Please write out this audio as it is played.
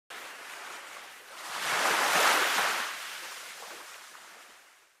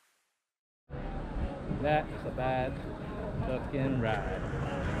That is a bad fucking ride.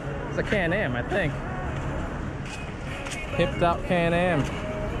 It's a Can-Am, I think. Hipped out Can-Am.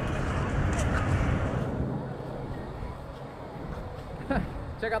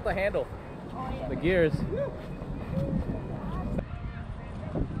 Check out the handle, the gears.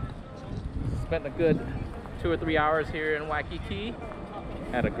 Spent a good 2 or 3 hours here in Waikiki.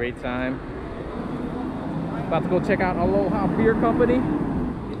 Had a great time. About to go check out Aloha Beer Company.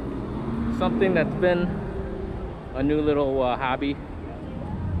 Something that's been a new little hobby.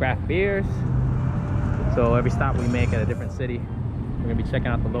 Craft beers. So every stop we make at a different city, we're gonna be checking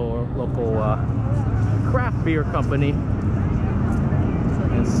out the local craft beer company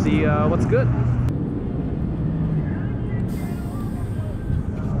and see what's good.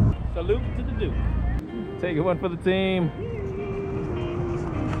 Salute to the Duke. Taking one for the team.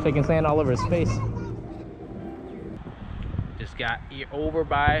 Shaking sand all over his face. Just got here over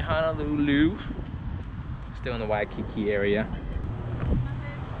by Honolulu. Still in the Waikiki area.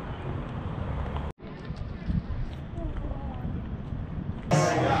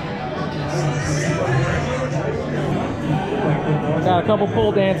 Got a couple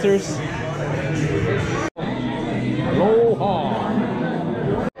pole dancers. Aloha.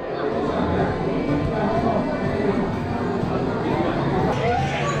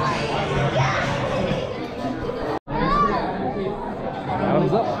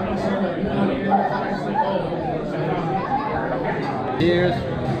 Thumbs up. Cheers.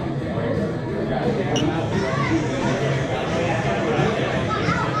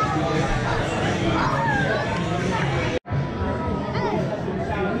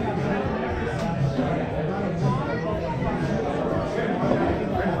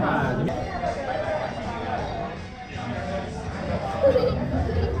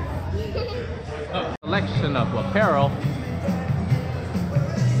 Selection of apparel.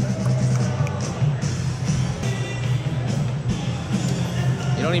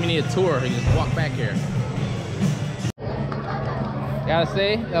 You don't even need a tour, you just walk back here. Gotta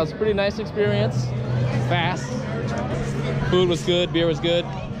say, that was a pretty nice experience. Fast. Food was good, beer was good.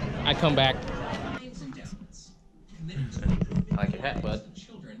 I'd come back. I like your hat, bud.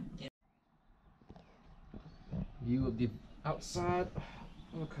 View of the outside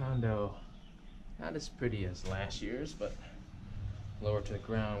of a condo. Not as pretty as last year's, but lower to the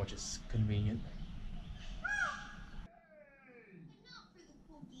ground, which is convenient.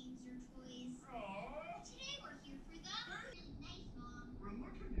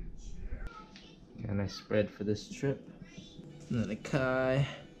 Got a nice spread for this trip. And then the Kai,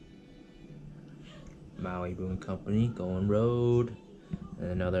 Maui Brewing Company, Going Road,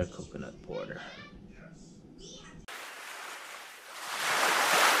 and another coconut porter.